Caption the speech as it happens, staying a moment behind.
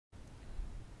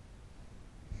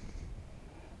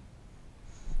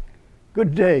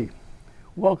Good day.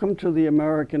 Welcome to the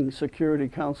American Security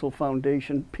Council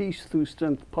Foundation Peace Through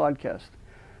Strength podcast.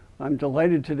 I'm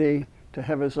delighted today to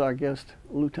have as our guest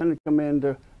Lieutenant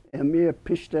Commander Amir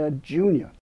Pishdad Jr.,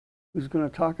 who's going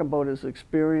to talk about his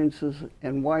experiences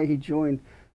and why he joined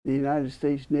the United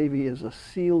States Navy as a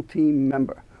SEAL team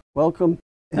member. Welcome,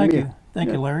 Amir. Thank you.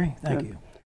 Thank you, Larry. Thank you.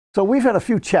 So we've had a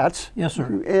few chats. Yes,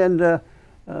 sir. And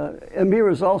Amir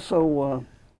is also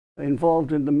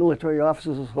involved in the Military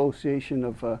Officers Association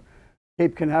of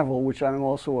Cape Canaveral, which I'm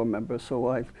also a member.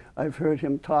 So I've heard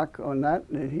him talk on that,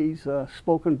 and he's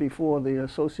spoken before the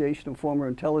Association of Former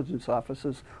Intelligence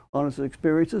Officers on his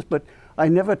experiences. But I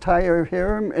never tire of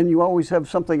hearing him, and you always have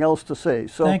something else to say.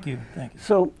 So thank you. Thank you.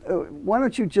 So why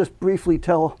don't you just briefly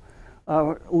tell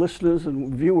our listeners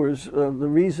and viewers the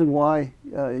reason why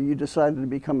you decided to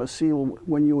become a SEAL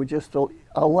when you were just a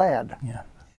lad? Yeah.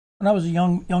 When I was a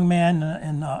young man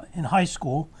in high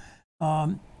school,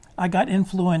 I got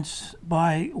influenced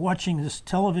by watching this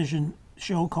television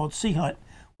show called Sea Hunt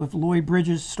with Lloyd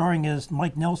Bridges starring as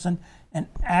Mike Nelson and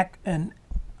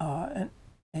a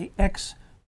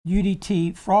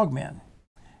ex-UDT frogman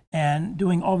and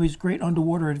doing all these great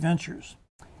underwater adventures.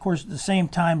 Of course, at the same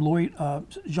time,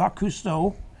 Jacques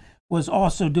Cousteau was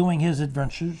also doing his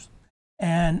adventures,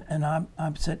 and I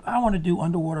said, I want to do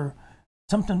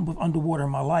something with underwater in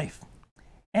my life.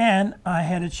 And I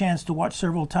had a chance to watch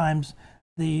several times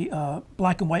the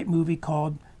black and white movie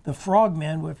called The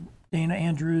Frogmen with Dana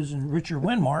Andrews and Richard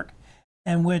Widmark,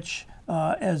 in which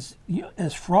as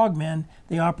frogmen,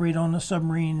 they operated on a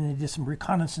submarine and they did some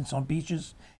reconnaissance on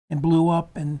beaches and blew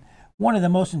up. And one of the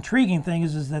most intriguing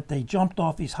things is that they jumped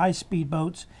off these high-speed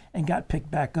boats and got picked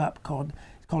back up,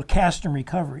 it's called cast and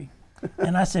recovery.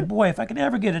 And I said, boy, if I could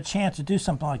ever get a chance to do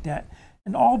something like that.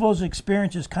 And all those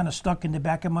experiences kind of stuck in the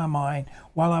back of my mind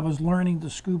while I was learning to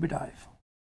scuba dive.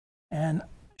 And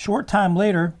short time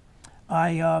later,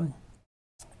 I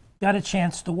got a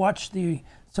chance to watch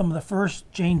some of the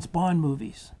first James Bond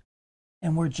movies,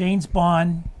 and where James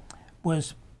Bond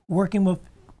was working with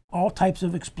all types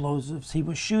of explosives. He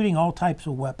was shooting all types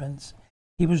of weapons.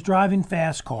 He was driving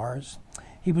fast cars.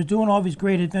 He was doing all these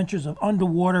great adventures of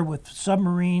underwater with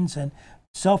submarines and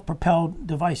self-propelled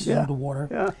devices underwater.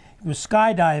 Yeah. He was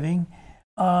skydiving,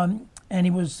 and he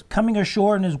was coming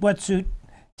ashore in his wetsuit,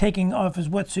 taking off his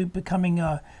wetsuit,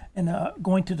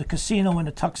 going to the casino in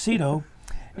a tuxedo,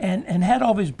 and had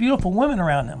all these beautiful women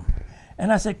around him.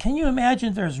 And I said, can you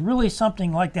imagine there's really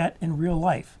something like that in real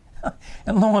life?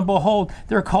 And lo and behold,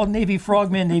 they're called Navy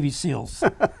Frogmen, Navy SEALs.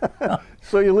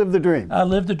 So you lived the dream. I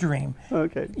lived the dream.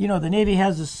 Okay. You know, the Navy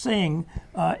has this saying,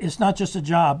 it's not just a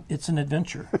job, it's an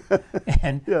adventure.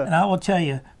 And I will tell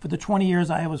you, for the 20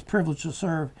 years I was privileged to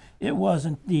serve, it was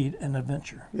indeed an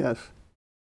adventure. Yes.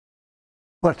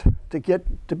 But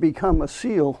to become a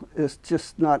SEAL is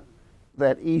just not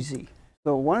that easy.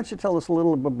 So why don't you tell us a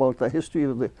little bit about the history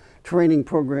of the training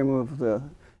program of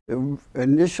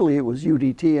initially it was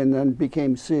UDT and then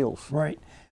became SEALs. Right.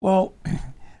 Well,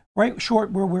 right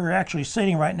short where we're actually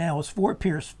sitting right now is Fort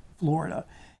Pierce, Florida.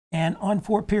 And on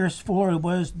Fort Pierce, Florida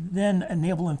was then a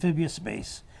naval amphibious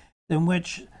base in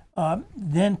which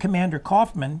then Commander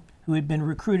Kaufman, who had been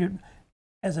recruited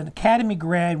as an academy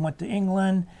grad, went to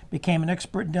England, became an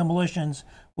expert in demolitions,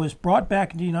 was brought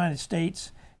back into the United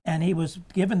States, and he was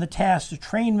given the task to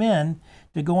train men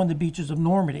to go on the beaches of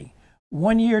Normandy.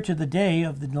 1 year to the day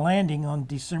of the landing on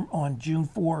June 6,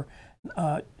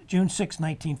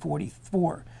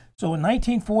 1944. So in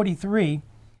 1943,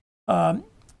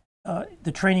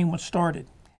 the training was started.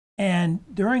 And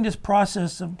during this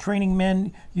process of training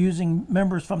men using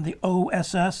members from the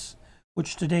OSS,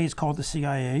 which today is called the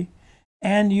CIA,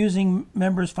 and using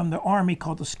members from the Army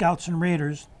called the Scouts and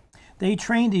Raiders, they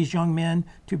trained these young men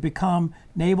to become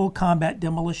Naval Combat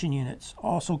Demolition Units,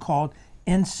 also called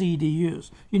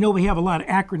NCDUs. You know, we have a lot of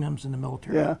acronyms in the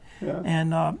military. Yeah, yeah.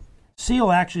 And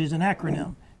SEAL actually is an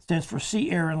acronym. It stands for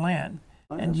Sea, Air, and Land.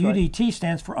 And UDT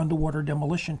stands for Underwater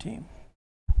Demolition Team.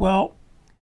 Well,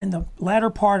 in the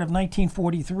latter part of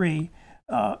 1943,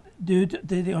 due to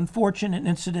the unfortunate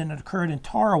incident that occurred in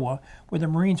Tarawa, where the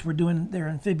Marines were doing their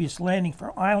amphibious landing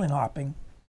for island hopping,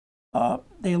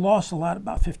 they lost about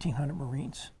 1,500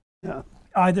 Marines. Yeah.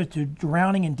 Either to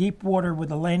drowning in deep water where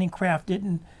the landing craft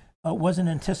wasn't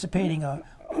anticipating a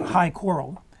high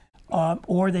coral,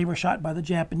 or they were shot by the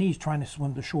Japanese trying to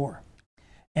swim to shore.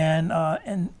 And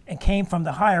came from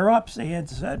the higher ups. They had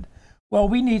said, well,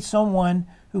 we need someone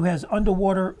who has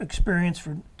underwater experience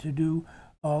to do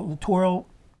littoral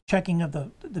checking of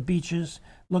the beaches,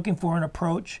 looking for an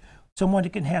approach, someone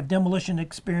that can have demolition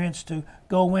experience to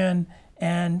go in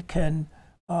and can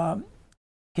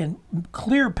can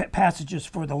clear passages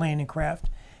for the landing craft,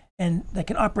 and they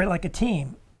can operate like a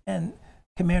team. And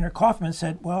Commander Kaufman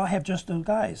said, well, I have just those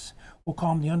guys. We'll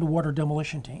call them the underwater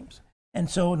demolition teams. And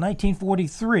so in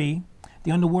 1943,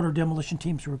 the underwater demolition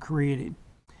teams were created.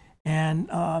 And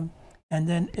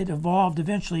then it evolved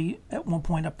eventually at one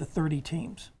point up to 30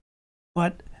 teams.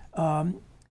 But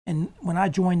and when I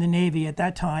joined the Navy at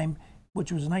that time,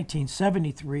 which was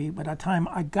 1973, by the time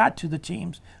I got to the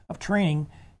teams of training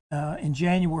in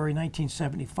January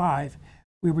 1975,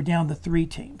 we were down to 3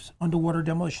 teams: Underwater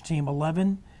Demolition Team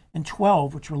 11 and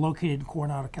 12, which were located in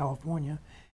Coronado, California,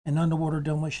 and Underwater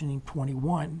Demolition Team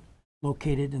 21,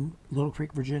 located in Little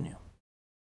Creek, Virginia.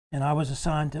 And I was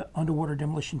assigned to Underwater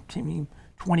Demolition Team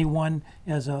 21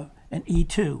 as an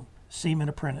E2, Seaman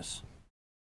Apprentice,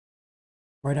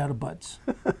 right out of BUDS.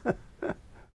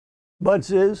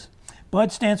 BUDS is?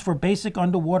 BUD stands for Basic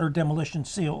Underwater Demolition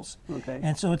SEALs. Okay.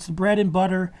 And so it's the bread and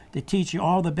butter to teach you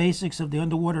all the basics of the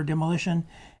underwater demolition.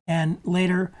 And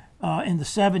later in the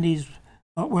 70s,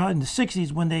 in the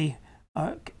 60s, when they,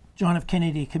 John F.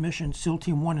 Kennedy commissioned SEAL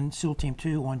Team 1 and SEAL Team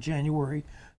 2 on January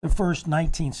the 1st,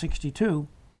 1962,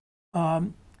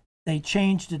 they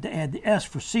changed it to add the S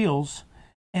for SEALs,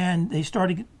 and they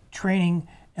started training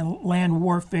in land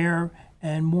warfare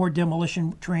and more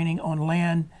demolition training on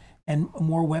land and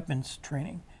more weapons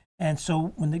training. And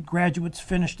so when the graduates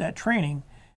finished that training,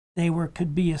 they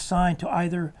could be assigned to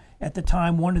either, at the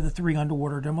time, one of the 3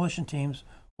 underwater demolition teams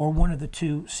or one of the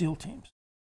 2 SEAL teams.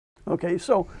 Okay,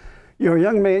 so you're a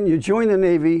young man, you join the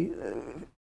Navy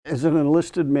as an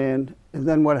enlisted man, and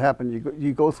then what happened?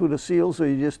 You go through the SEALs, or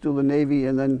you just do the Navy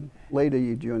and then later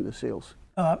you join the SEALs?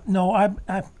 No,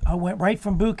 I went right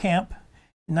from boot camp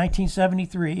in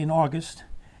 1973 in August,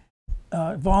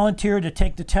 volunteered to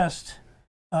take the test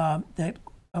that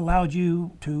allowed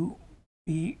you to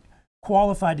be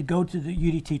qualified to go to the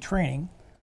UDT training.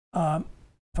 From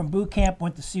boot camp,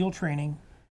 went to SEAL training,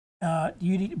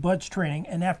 BUDS training,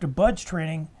 and after BUDS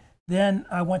training, then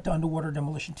I went to Underwater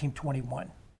Demolition Team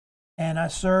 21. And I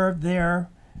served there.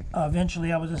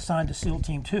 Eventually, I was assigned to SEAL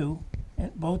Team 2,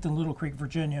 both in Little Creek,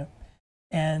 Virginia.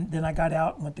 And then I got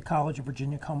out and went to College of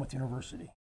Virginia Commonwealth University,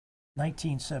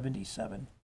 1977.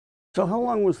 So how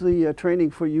long was the training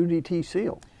for UDT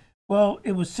SEAL? Well,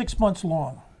 it was 6 months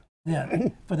long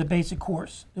then for the basic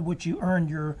course, in which you earned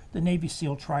the Navy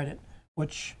SEAL Trident,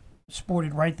 which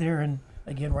sported right there and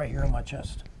again right here on my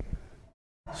chest.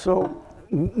 So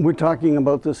we're talking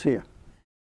about this here.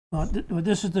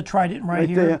 This is the Trident right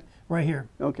here. There. Right here.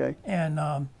 Okay.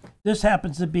 And this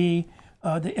happens to be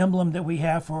the emblem that we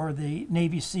have for the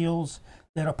Navy SEALs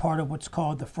that are part of what's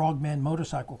called the Frogman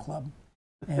Motorcycle Club.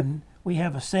 And we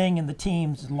have a saying in the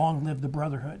teams, long live the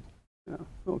brotherhood. Yeah,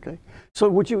 okay. So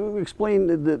would you explain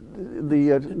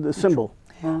the symbol?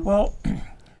 Well,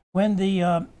 when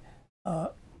the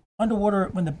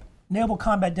when the Naval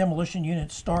Combat Demolition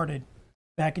Unit started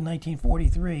back in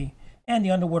 1943, and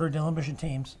the underwater demolition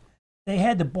teams, they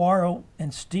had to borrow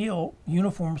and steal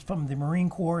uniforms from the Marine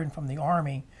Corps and from the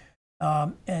Army,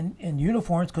 and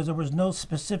uniforms because there was no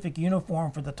specific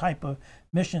uniform for the type of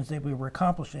missions that we were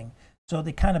accomplishing. So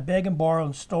they kind of begged and borrowed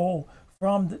and stole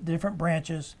from the different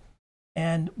branches.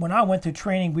 And when I went through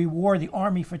training, we wore the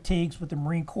Army fatigues with the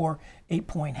Marine Corps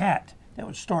 8-point hat that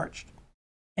was starched.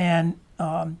 And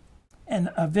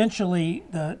eventually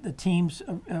the teams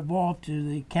evolved to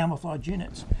the camouflage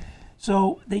units.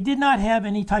 So they did not have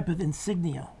any type of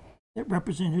insignia that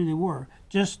represented who they were,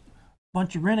 just a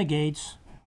bunch of renegades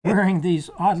wearing these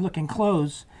odd-looking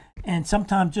clothes and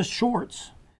sometimes just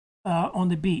shorts on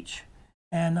the beach.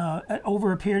 And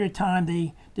over a period of time,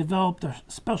 they developed a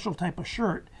special type of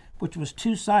shirt, which was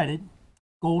 2-sided,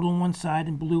 gold on one side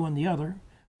and blue on the other,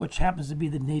 which happens to be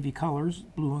the Navy colors,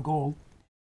 blue and gold,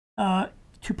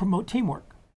 to promote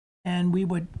teamwork. And we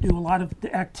would do a lot of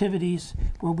the activities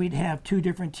where we'd have 2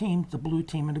 different teams, the blue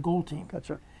team and the gold team.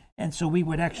 Gotcha. And so we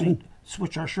would actually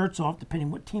switch our shirts off depending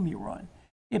what team you were on.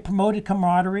 It promoted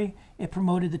camaraderie, it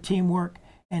promoted the teamwork,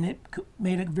 and it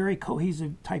made a very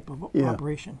cohesive type of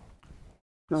operation.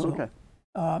 Oh, So, okay.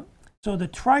 So the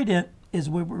Trident is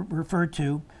what we're referred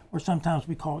to, or sometimes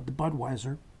we call it the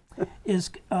Budweiser.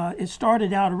 It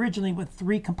started out originally with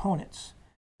 3 components.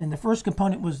 And the first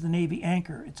component was the Navy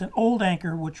anchor. It's an old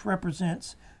anchor which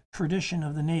represents tradition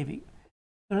of the Navy.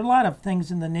 There are a lot of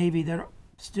things in the Navy that are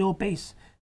still base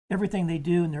everything they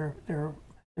do, and their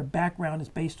background is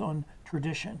based on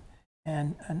tradition.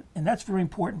 And that's very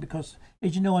important because,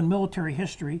 as you know, in military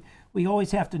history, we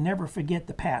always have to never forget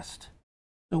the past.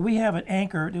 So we have an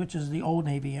anchor, which is the old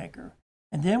Navy anchor.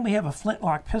 And then we have a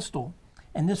flintlock pistol.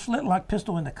 And this flintlock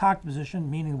pistol in the cocked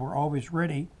position, meaning we're always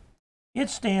ready, it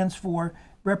stands for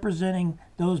representing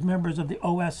those members of the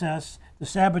OSS, the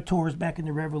saboteurs back in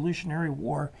the Revolutionary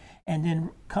War, and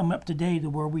then come up today to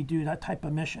where we do that type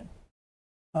of mission.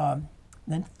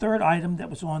 Then third item that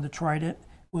was on the trident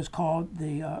was called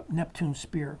the Neptune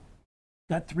Spear.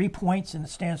 Got 3 points, and it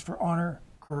stands for honor,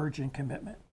 courage, and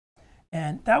commitment.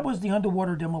 And that was the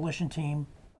underwater demolition team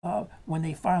when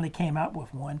they finally came out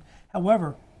with one.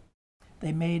 However,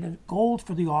 they made a gold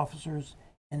for the officers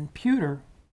and pewter,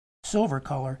 silver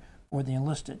color, for the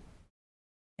enlisted.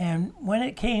 And when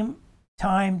it came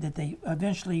time that they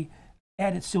eventually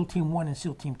added SEAL Team 1 and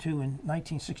SEAL Team 2 in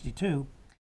 1962,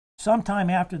 sometime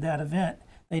after that event,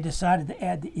 they decided to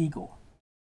add the eagle.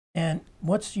 And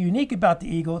what's unique about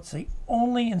the eagle, it's the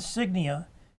only insignia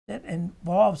that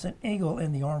involves an eagle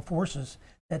in the armed forces,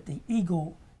 that the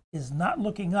eagle is not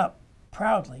looking up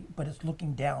proudly, but it's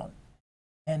looking down.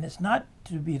 And it's not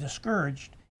to be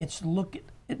discouraged, it's to look at,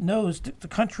 it knows, the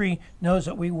country knows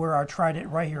that we wear our trident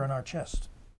right here on our chest.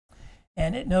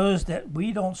 And it knows that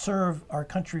we don't serve our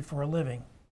country for a living,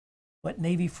 but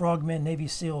Navy frogmen, Navy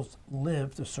SEALs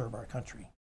live to serve our country.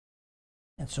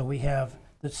 And so we have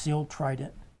the SEAL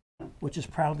trident, which is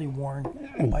proudly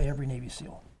worn by every Navy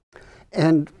SEAL.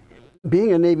 And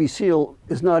being a Navy SEAL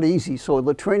is not easy. So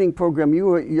the training program,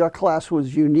 your class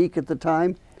was unique at the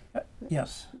time?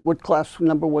 Yes. What class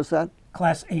number was that?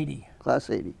 Class 80. Class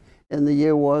 80. And the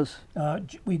year was?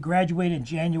 We graduated in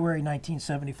January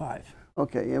 1975.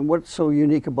 Okay, and what's so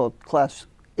unique about Class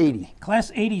 80?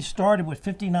 Class 80 started with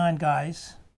 59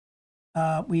 guys.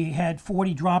 We had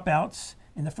 40 dropouts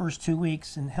in the first 2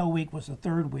 weeks, and Hell Week was the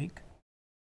third week.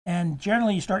 And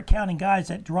generally you start counting guys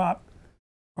that drop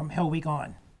from Hell Week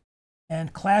on.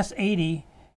 And Class 80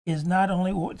 is not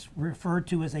only what's referred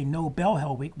to as a no-bell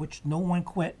Hell Week, which no one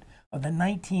quit. Of the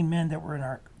 19 men that were in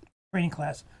our training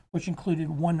class, which included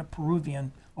one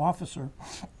Peruvian officer,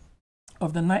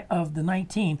 of the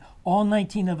 19, all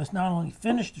 19 of us not only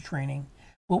finished the training,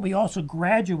 but we also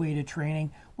graduated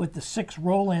training with the 6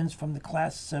 roll-ins from the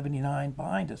Class 79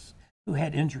 behind us who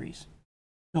had injuries.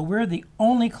 So we're the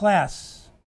only class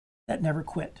that never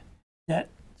quit. That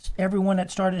everyone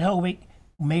that started Hell Week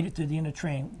made it to the end of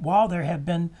training. While there have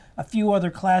been a few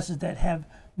other classes that have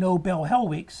no bell Hell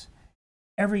Weeks,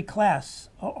 every class,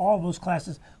 all those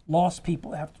classes, lost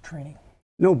people after training.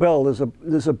 No bell.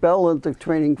 There's a bell at the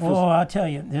training. Oh, I'll tell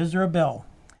you, there's a bell.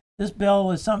 This bell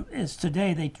is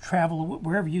today. They travel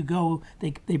wherever you go.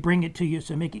 They bring it to you,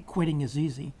 so make it quitting is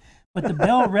easy. But the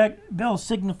bell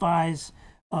signifies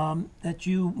that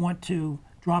you want to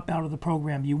drop out of the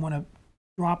program. You want to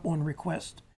drop on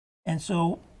request. And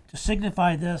so to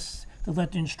signify this, to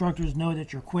let the instructors know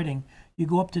that you're quitting, you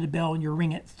go up to the bell and you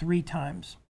ring it 3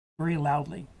 times, very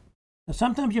loudly. Now,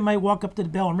 sometimes you might walk up to the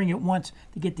bell and ring it once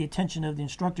to get the attention of the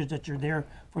instructors that you're there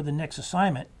for the next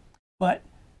assignment. But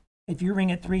if you ring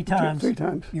it 3 times,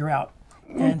 you're out.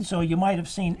 And so you might have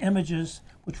seen images,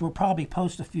 which we'll probably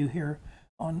post a few here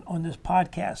on this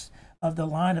podcast, of the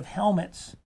line of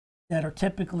helmets that are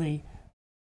typically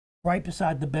right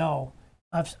beside the bell.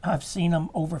 I've seen them,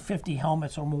 over 50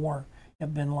 helmets or more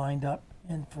have been lined up,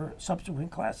 and for subsequent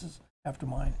classes after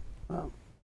mine. Wow.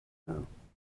 Oh.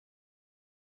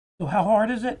 So how hard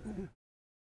is it?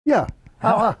 Yeah.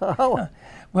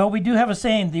 Well, we do have a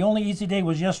saying, the only easy day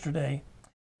was yesterday.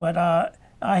 But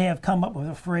I have come up with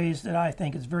a phrase that I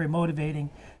think is very motivating,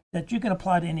 that you can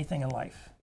apply to anything in life.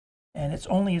 And it's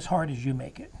only as hard as you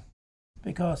make it.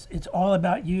 Because it's all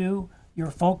about you,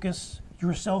 your focus,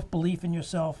 your self-belief in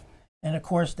yourself, and of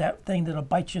course that thing that'll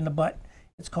bite you in the butt,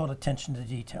 it's called attention to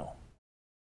detail.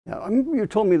 Yeah, you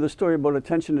told me the story about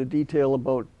attention to detail,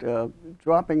 about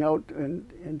dropping out, and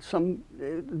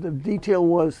the detail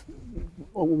was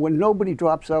when nobody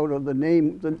drops out of the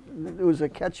name, there was a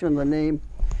catch on the name.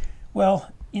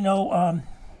 Well, you know,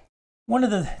 one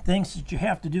of the things that you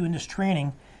have to do in this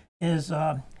training is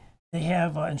they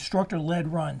have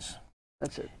instructor-led runs.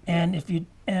 That's it.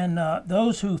 And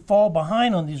those who fall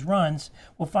behind on these runs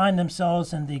will find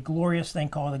themselves in the glorious thing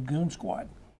called a goon squad.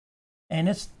 And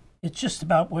it's just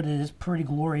about what it is,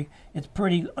 it's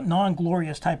pretty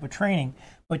non-glorious type of training.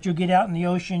 But you'll get out in the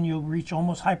ocean, you'll reach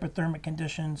almost hypothermic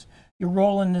conditions, you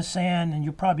roll in the sand, and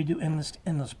you'll probably do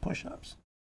endless push-ups.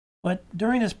 But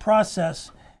during this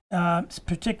process,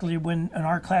 particularly when in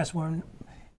our class, when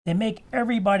they make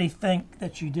everybody think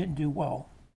that you didn't do well.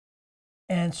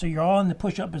 And so you're all in the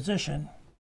push-up position,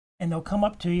 and they'll come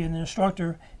up to you, and the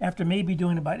instructor, after maybe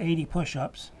doing about 80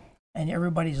 push-ups, and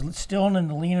everybody's still in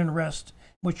the lean and rest,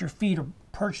 which your feet are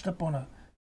perched up on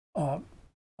a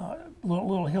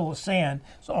little hill of sand,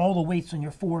 so all the weight's on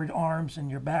your forward arms and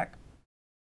your back.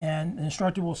 And the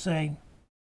instructor will say,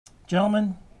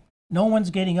 "Gentlemen, no one's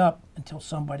getting up until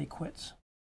somebody quits."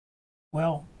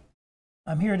 Well,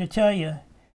 I'm here to tell you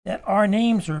that our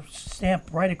names are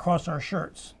stamped right across our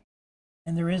shirts.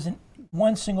 And there isn't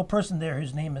one single person there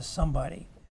whose name is somebody.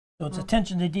 So it's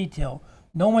attention to detail.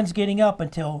 No one's getting up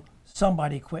until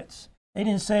somebody quits. They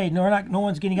didn't say no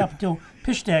one's getting up until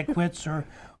Pishdad quits or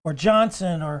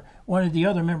Johnson or one of the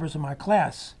other members of my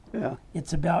class. Yeah.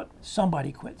 It's about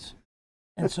somebody quits.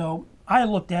 And so I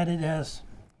looked at it as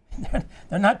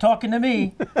they're not talking to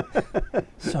me.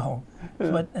 So,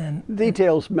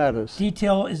 details matters.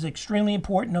 Detail is extremely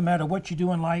important no matter what you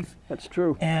do in life. That's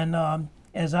true. And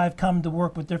as I've come to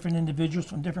work with different individuals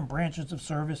from different branches of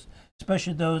service,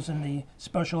 especially those in the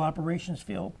special operations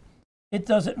field, it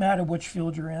doesn't matter which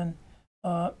field you're in,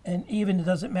 and even it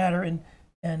doesn't matter in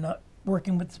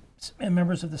working with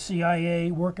members of the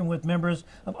CIA, working with members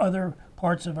of other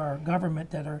parts of our government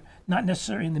that are not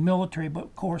necessarily in the military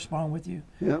but correspond with you.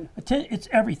 Yeah. It's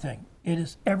everything. It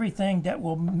is everything that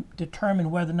will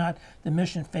determine whether or not the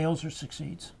mission fails or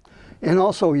succeeds. And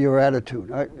also your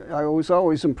attitude. I was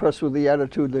always impressed with the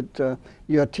attitude that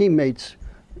your teammates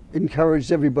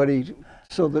encouraged everybody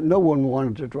so that no one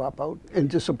wanted to drop out and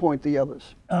disappoint the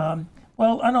others.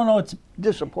 Well, I don't know.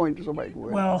 Disappoint is the right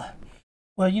word.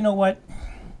 Well, you know what?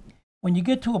 When you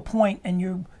get to a point and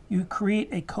you create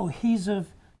a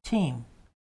cohesive team.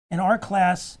 In our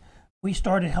class, we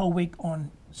started Hell Week on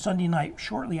Sunday night,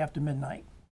 shortly after midnight.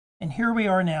 And here we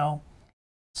are now,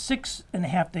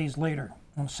 6.5 days later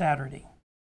on Saturday.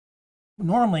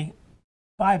 Normally,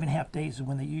 5.5 days is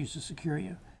when they used to secure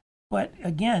you. But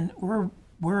again,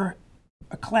 we're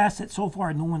a class that so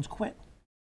far no one's quit.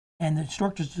 And the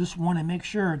instructors just want to make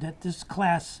sure that this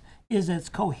class is as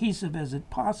cohesive as it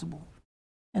possible.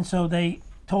 And so they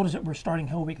told us that we're starting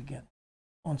Hell Week again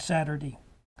on Saturday.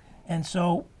 And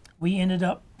so we ended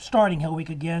up starting Hell Week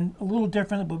again, a little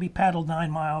different, but we paddled 9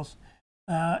 miles.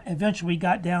 Eventually we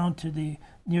got down to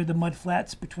near the mud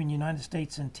flats between the United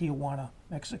States and Tijuana,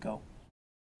 Mexico,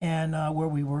 and where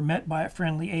we were met by a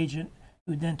friendly agent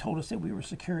who then told us that we were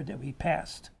secured, that we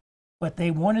passed. But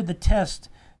they wanted to test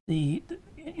you've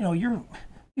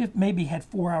maybe had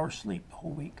 4 hours sleep the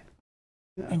whole week,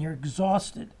 yeah. And you're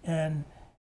exhausted and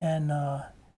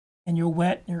you're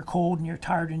wet and you're cold and you're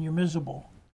tired and you're miserable.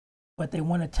 But they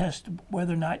want to test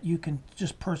whether or not you can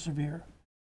just persevere.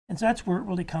 And so that's where it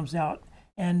really comes out.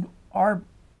 And our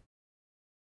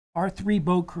 3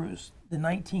 boat crews, the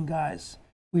 19 guys,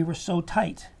 we were so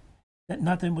tight that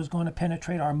nothing was going to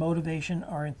penetrate our motivation,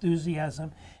 our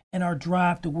enthusiasm, and our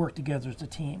drive to work together as a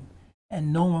team.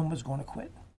 And no one was going to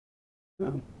quit.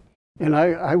 And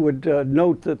I would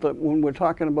note that when we're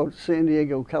talking about San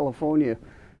Diego, California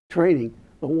training,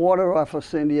 the water off of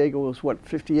San Diego is what,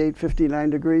 58, 59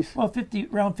 degrees? Well,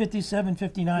 around 57,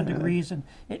 59 degrees at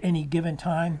any given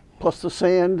time. Plus the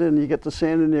sand, and you get the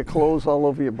sand in your clothes all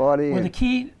over your body. Well, the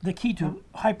key to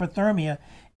hypothermia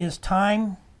is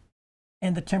time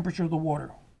and the temperature of the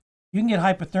water. You can get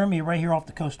hypothermia right here off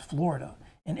the coast of Florida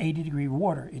in 80-degree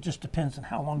water. It just depends on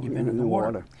how long you've been in the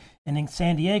water. And in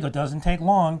San Diego, it doesn't take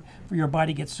long for your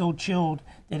body to get so chilled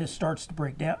that it starts to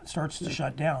break down, starts to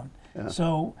shut down. Yeah.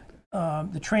 So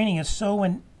the training is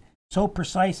so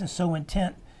precise and so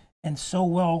intent and so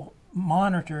well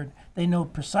monitored. They know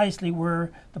precisely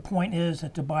where the point is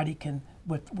that the body can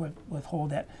withhold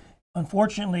that.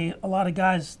 Unfortunately, a lot of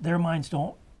guys, their minds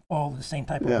don't follow the same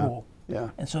type of rule. Yeah.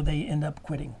 And so they end up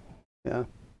quitting. Yeah.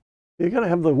 You got to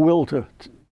have the will to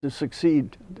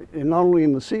succeed, and not only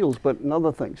in the SEALs, but in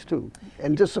other things too,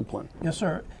 and discipline. Yes,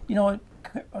 sir. You know,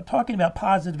 talking about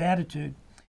positive attitude,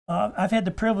 I've had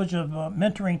the privilege of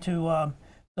mentoring to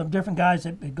some different guys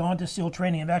that had gone to SEAL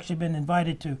training. I've actually been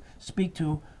invited to speak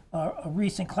to a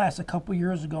recent class a couple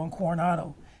years ago in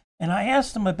Coronado. And I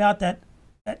asked them about that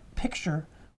picture,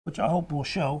 which I hope will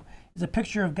show, is a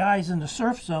picture of guys in the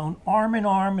surf zone, arm in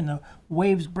arm, and the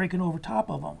waves breaking over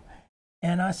top of them.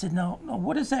 And I said, no,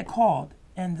 what is that called?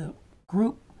 And the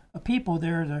group of people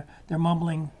there, they're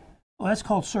mumbling, well, that's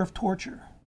called surf torture.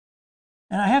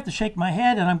 And I have to shake my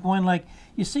head, and I'm going like,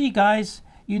 you see, guys,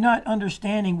 you're not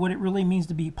understanding what it really means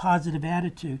to be positive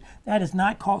attitude. That is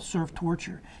not called surf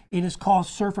torture. It is called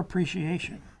surf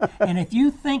appreciation. And if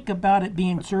you think about it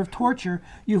being surf torture,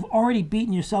 you've already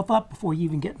beaten yourself up before you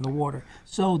even get in the water.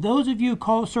 So those of you who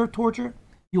call it surf torture,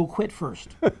 you'll quit first.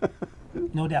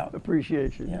 No doubt.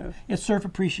 Appreciation. Yeah. It's surf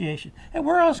appreciation. And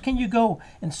where else can you go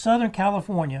in Southern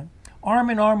California, arm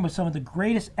in arm with some of the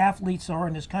greatest athletes there are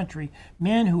in this country,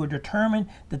 men who are determined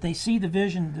that they see the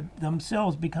vision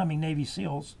themselves becoming Navy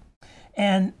SEALs.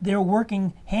 And they're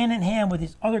working hand in hand with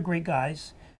these other great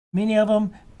guys. Many of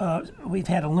them, we've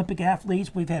had Olympic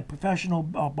athletes, we've had professional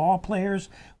ball players,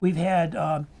 we've had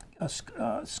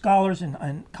scholars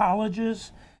in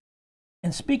colleges.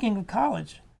 And speaking of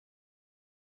college,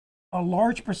 a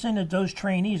large percentage of those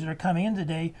trainees that are coming in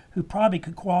today who probably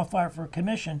could qualify for a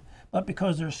commission, but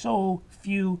because there's so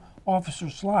few officer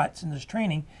slots in this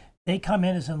training, they come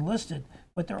in as enlisted,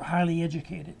 but they're highly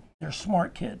educated. They're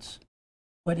smart kids.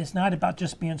 But it's not about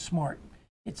just being smart.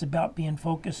 It's about being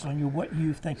focused on what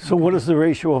you think. So what is the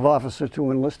ratio of officer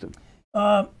to enlisted?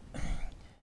 I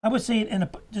would say,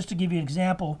 just to give you an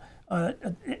example,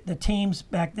 the teams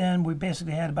back then, we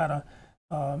basically had about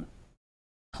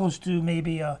close to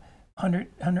maybe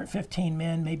 115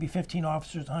 men, maybe 15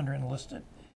 officers, 100 enlisted.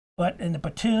 But in the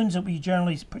platoons that we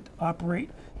generally operate,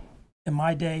 in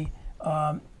my day,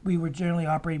 we were generally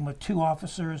operating with 2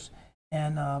 officers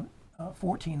and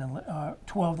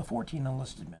 12 to 14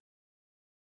 enlisted men.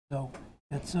 So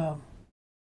it's a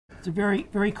very,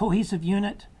 very cohesive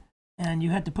unit, and you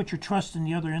had to put your trust in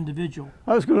the other individual.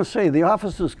 I was going to say, the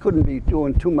officers couldn't be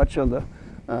doing too much of the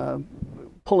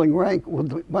pulling rank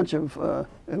with a bunch of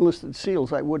enlisted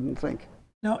SEALs, I wouldn't think.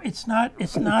 No, it's not.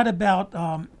 It's not about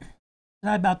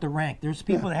the rank. There's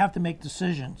people that have to make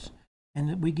decisions,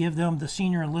 and we give them the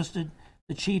senior enlisted,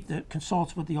 the chief that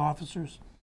consults with the officers,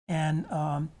 and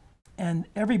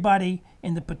everybody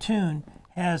in the platoon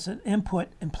has an input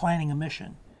in planning a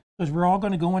mission, because we're all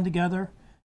going to go in together.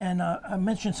 And I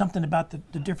mentioned something about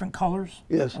the different colors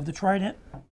of the trident.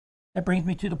 That brings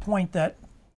me to the point that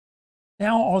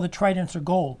now all the tridents are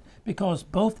gold, because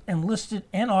both enlisted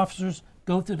and officers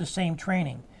go through the same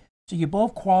training. So you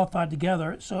both qualified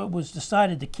together. So it was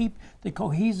decided to keep the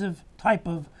cohesive type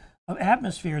of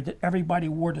atmosphere that everybody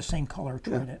wore the same color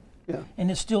trident. Yeah. And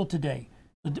it's still today.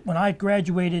 When I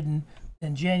graduated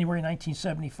in January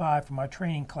 1975 from my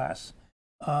training class,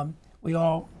 we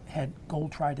all had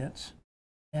gold tridents.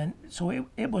 And so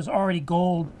it was already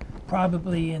gold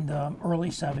probably in the early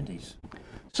 70s.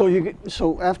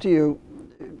 So after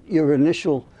your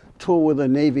initial tour with the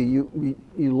Navy,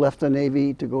 you left the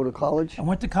Navy to go to college? I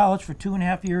went to college for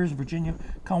 2.5 years, Virginia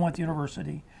Commonwealth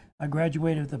University. I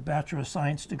graduated with a Bachelor of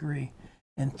Science degree.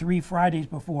 And 3 Fridays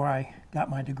before I got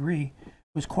my degree,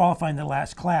 was qualifying the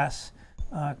last class.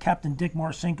 Captain Dick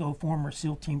Marcinko, former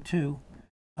SEAL Team 2,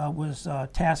 was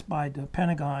tasked by the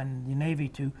Pentagon and the Navy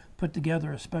to put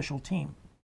together a special team.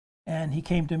 And he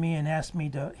came to me and asked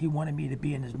me he wanted me to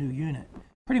be in his new unit.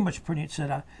 Pretty much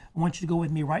said, I want you to go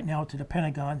with me right now to the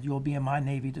Pentagon. You'll be in my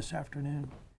Navy this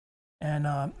afternoon. And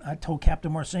I told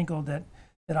Captain Marcinko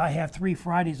that I have 3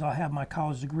 Fridays, I'll have my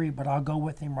college degree, but I'll go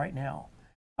with him right now.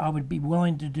 I would be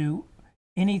willing to do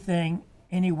anything,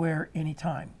 anywhere,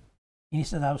 anytime. And he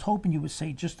said, I was hoping you would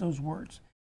say just those words.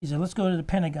 He said, let's go to the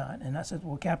Pentagon. And I said,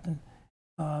 well, Captain,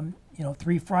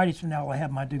 3 Fridays from now, I'll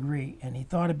have my degree. And he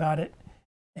thought about it,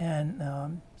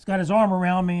 and he's got his arm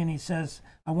around me, and he says,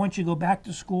 I want you to go back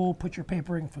to school, put your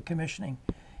paper in for commissioning.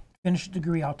 Finish the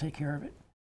degree, I'll take care of it.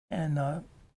 And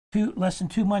less than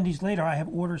 2 Mondays later, I have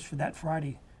orders for that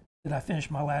Friday that I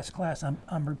finished my last class.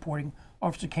 I'm reporting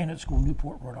Officer Candidate School,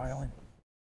 Newport, Rhode Island.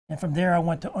 And from there, I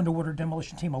went to Underwater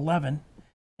Demolition Team 11,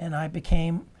 and I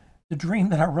became the dream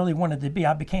that I really wanted to be.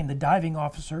 I became the diving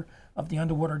officer of the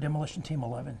Underwater Demolition Team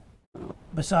 11,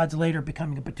 besides later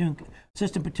becoming a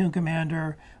assistant platoon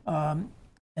commander, and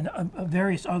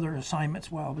various other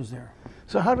assignments while I was there.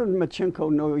 So how did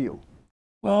Marcinko know you?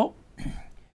 Well,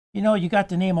 you got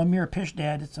the name Amir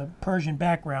Pishdad. It's a Persian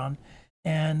background.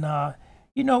 And,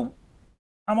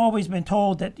 I've always been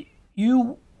told that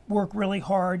you work really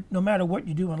hard no matter what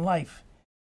you do in life.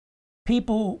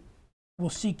 People will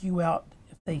seek you out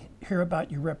if they hear about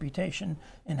your reputation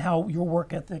and how your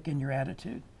work ethic and your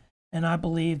attitude. And I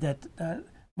believe that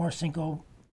Marcinko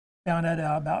found that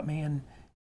out about me and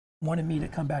wanted me to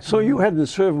come back. So you hadn't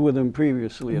served with him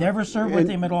previously? Never served with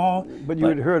him at all. But you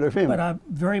had heard of him? But I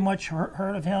very much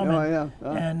heard of him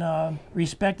and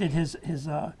respected his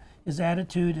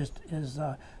attitude, his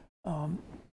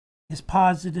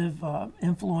positive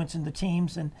influence in the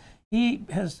teams. And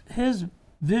his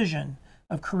vision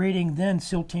of creating then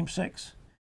SEAL Team 6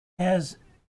 has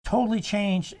totally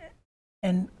changed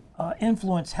and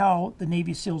influenced how the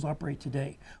Navy SEALs operate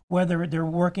today, whether they're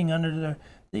working under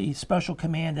the special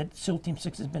command that SEAL Team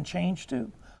 6 has been changed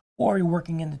to, or you're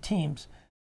working in the teams.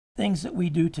 Things that we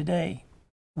do today,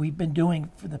 we've been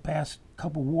doing for the past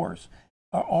couple wars,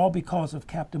 are all because of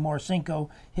Captain Marcinko,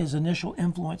 his initial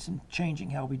influence in changing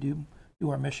how we do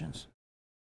our missions.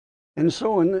 And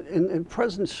so in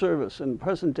present service, in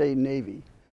present day Navy,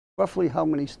 roughly how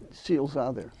many SEALs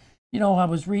are there? I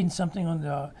was reading something on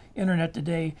the internet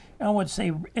today, and I would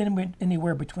say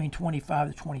anywhere between 25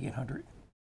 to 2,800.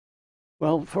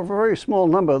 Well, for a very small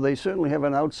number, they certainly have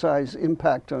an outsized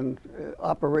impact on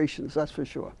operations, that's for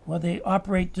sure. Well, they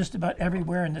operate just about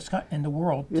everywhere in the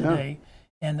world today,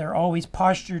 and they're always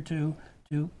postured to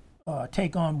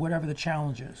take on whatever the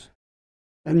challenge is.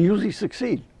 And usually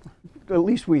succeed. At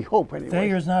least we hope, anyway.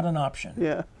 Failure is not an option.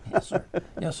 Yeah. Yes, sir.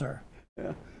 Yes, sir.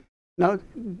 Yeah. Now,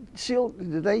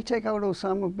 did they take out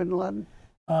Osama bin Laden?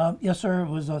 Yes, sir. It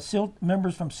was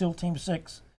members from SEAL Team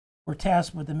 6 were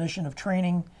tasked with the mission of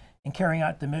training and carrying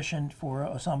out the mission for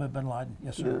Osama bin Laden.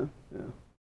 Yes, sir. Yeah.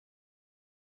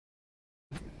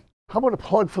 How about a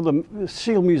plug for the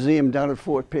SEAL Museum down at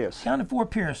Fort Pierce? Down at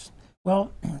Fort Pierce.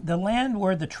 Well, the land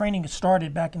where the training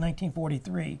started back in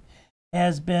 1943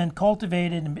 has been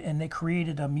cultivated, and they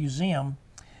created a museum.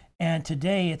 And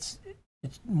today it's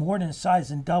more than size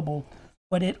and doubled,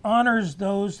 but it honors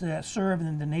those that served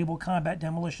in the Naval Combat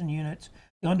Demolition Units,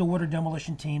 the underwater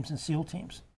demolition teams, and SEAL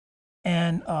teams.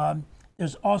 And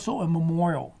there's also a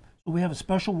memorial. So we have a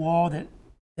special wall that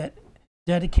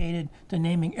dedicated to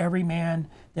naming every man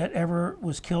that ever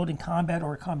was killed in combat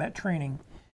or combat training.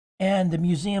 And the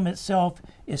museum itself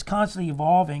is constantly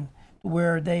evolving to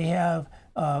where they have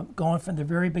gone from the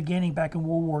very beginning back in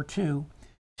World War II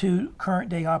to current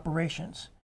day operations.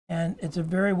 And it's a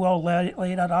very well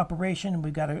laid out operation.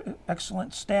 We've got an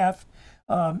excellent staff.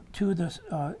 Two of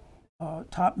the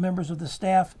top members of the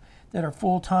staff that are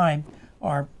full-time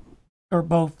are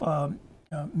both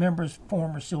members,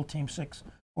 former SEAL Team 6,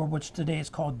 or which today is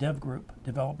called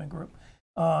Development Group.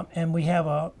 And we have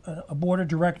a board of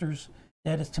directors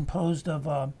that is composed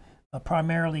of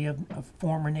primarily of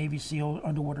former Navy SEAL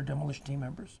underwater demolition team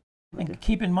members. Okay. And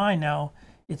keep in mind now,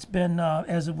 it's been,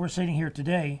 as we're sitting here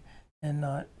today,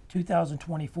 in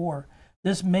 2024,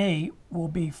 this May will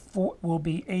be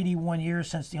 81 years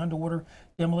since the underwater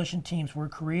demolition teams were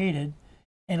created,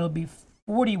 and it'll be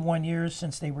 41 years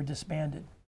since they were disbanded.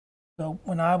 So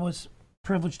when I was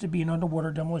privileged to be an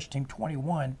underwater demolition team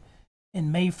 21,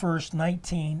 in May 1st,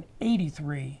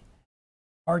 1983,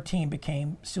 our team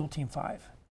became SEAL Team 5.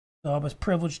 So I was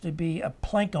privileged to be a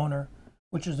plank owner,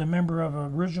 which is a member of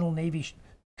an original Navy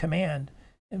command,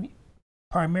 and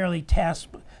primarily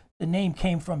tasked. The name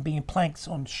came from being planks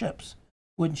on ships,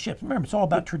 wooden ships. Remember, it's all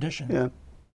about tradition. Yeah.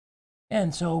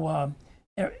 And so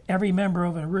every member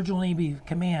of an original Navy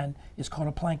command is called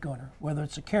a plank owner, whether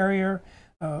it's a carrier,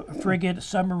 a frigate, a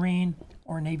submarine,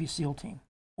 or a Navy SEAL team,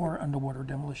 or underwater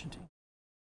demolition team.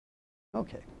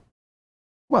 Okay.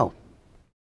 Well,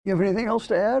 you have anything else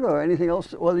to add, or anything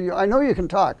else? Well, I know you can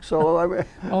talk, so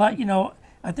well,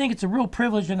 I think it's a real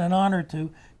privilege and an honor to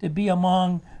be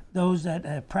among those that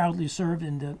have proudly served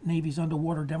in the Navy's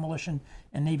underwater demolition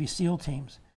and Navy SEAL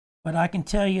teams. But I can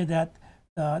tell you that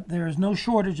there is no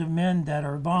shortage of men that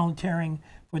are volunteering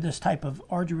for this type of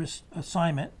arduous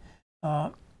assignment.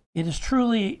 It is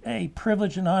truly a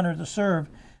privilege and honor to serve,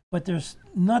 but there's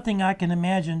nothing I can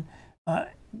imagine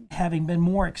having been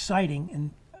more exciting,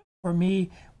 and for me,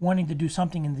 wanting to do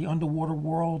something in the underwater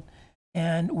world,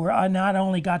 and where I not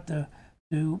only got to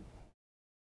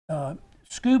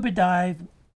scuba dive,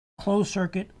 closed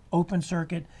circuit, open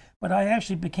circuit, but I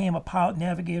actually became a pilot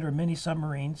navigator of mini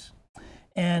submarines,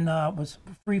 and was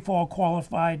free fall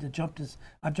qualified to jump this.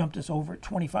 I've jumped this over at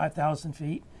 25,000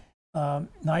 feet,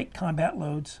 night combat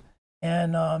loads,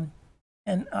 and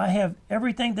I have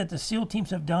everything that the SEAL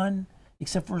teams have done,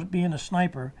 except for being a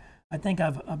sniper. I think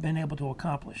I've been able to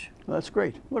accomplish. Well, that's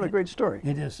great. What a great story.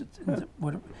 It is.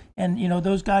 And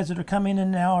those guys that are coming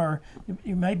in now, or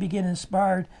you might be getting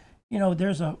inspired.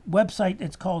 There's a website.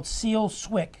 It's called SEAL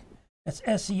SWCC. That's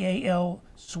SEAL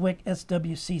SWCC,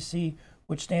 SWCC,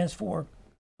 which stands for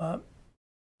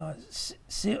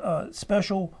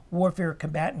Special Warfare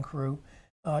Combatant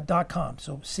Crew.com.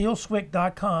 So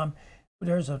SEALSWCC.com.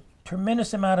 There's a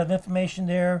tremendous amount of information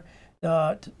there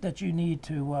that you need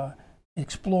to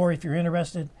explore if you're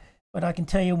interested. But I can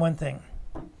tell you one thing: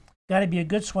 got to be a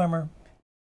good swimmer,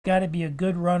 got to be a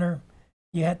good runner.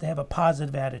 You have to have a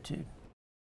positive attitude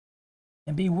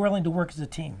and be willing to work as a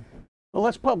team. Well,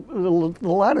 that's the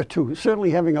latter two.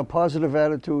 Certainly having a positive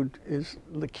attitude is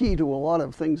the key to a lot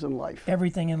of things in life.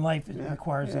 Everything in life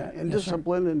requires that. And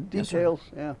discipline and details,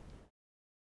 yes,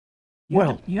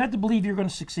 you have to believe you're going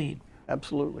to succeed.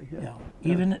 Absolutely, yeah.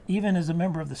 Even as a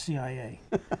member of the CIA.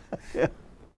 Yeah.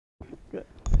 Good.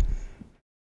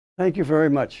 Thank you very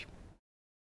much.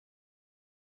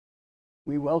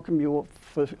 We welcome you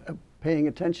for paying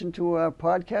attention to our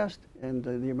podcast, and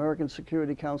the American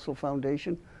Security Council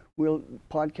Foundation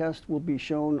podcast will be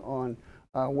shown on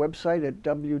our website at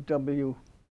www.ascf.us.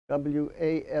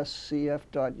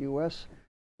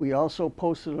 We also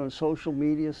post it on social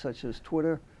media such as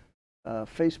Twitter,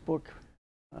 Facebook,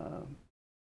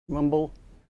 Rumble,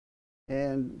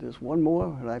 and there's one more,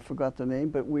 and I forgot the name,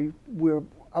 but we're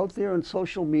out there on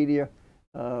social media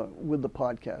with the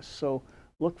podcast. So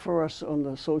look for us on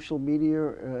the social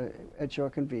media at your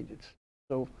convenience.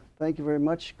 So thank you very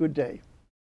much. Good day.